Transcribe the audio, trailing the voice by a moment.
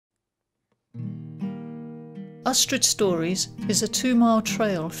Ystrad Stories is a 2-mile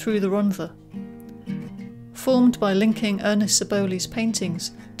trail through the Rhondda, formed by linking Ernest Saboli's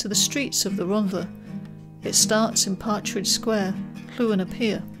paintings to the streets of the Rhondda. It starts in Partridge Square, Llwyn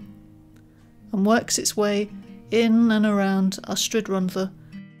Pier, and works its way in and around Ystrad Rhondda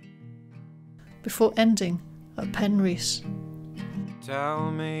before ending at Penrhys.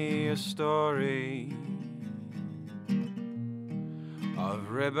 Tell me a story of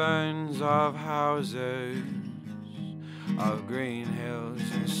ribbons, of houses, of green hills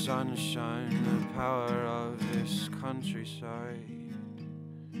and sunshine, the power of this countryside.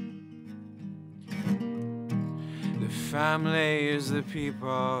 The family is the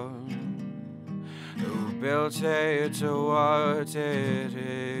people who built it to what it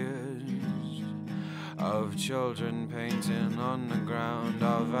is, of children painting on the ground,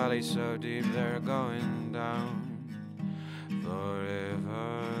 of valleys so deep they're going down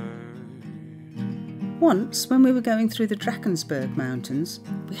forever. Once, when we were going through the Drakensberg Mountains,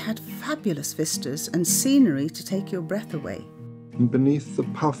 we had fabulous vistas and scenery to take your breath away. And beneath the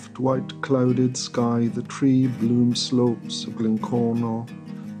puffed white clouded sky, the tree-bloom slopes of Glencornell,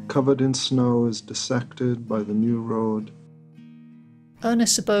 covered in snow, is dissected by the new road.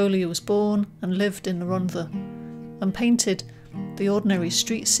 Ernest Saboli was born and lived in the Rhondda and painted the ordinary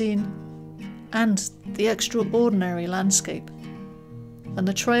street scene and the extraordinary landscape. And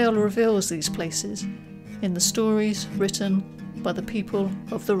the trail reveals these places in the stories written by the people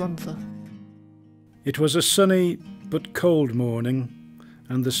of the Rhondda. It was a sunny but cold morning,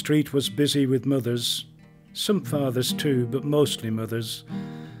 and the street was busy with mothers, some fathers too, but mostly mothers,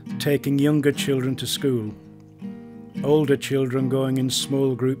 taking younger children to school, older children going in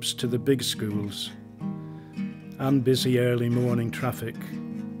small groups to the big schools, and busy early morning traffic.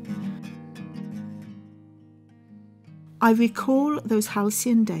 I recall those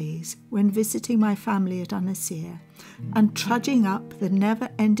halcyon days when visiting my family at Anasir and trudging up the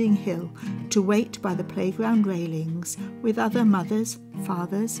never-ending hill to wait by the playground railings with other mothers,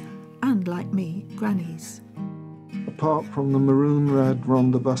 fathers, and, like me, grannies. Apart from the maroon-red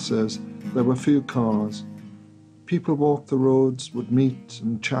Rhondda buses, there were few cars. People walked the roads, would meet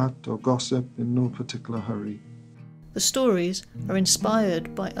and chat or gossip in no particular hurry. The stories are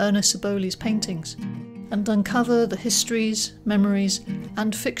inspired by Ernest Saboli's paintings and uncover the histories, memories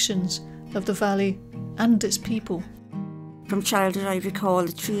and fictions of the valley and its people. From childhood I recall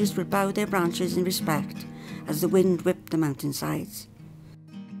the trees would bow their branches in respect as the wind whipped the mountainsides.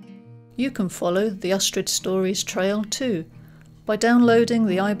 You can follow the Ystrad Stories trail too by downloading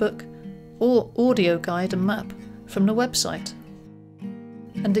the iBook or audio guide and map from the website,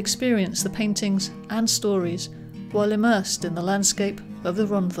 and experience the paintings and stories while immersed in the landscape of the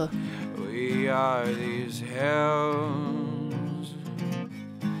Rhondda. We are these hills,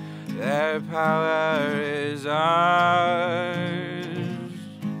 their power is ours,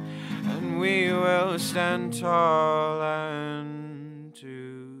 and we will stand tall and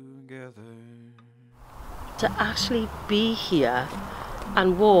together. To actually be here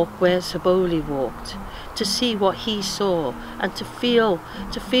and walk where Saboli walked, to see what he saw and to feel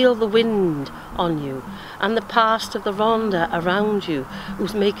the wind on you and the past of the Rhondda around you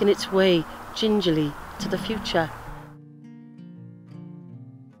was making its way gingerly to the future.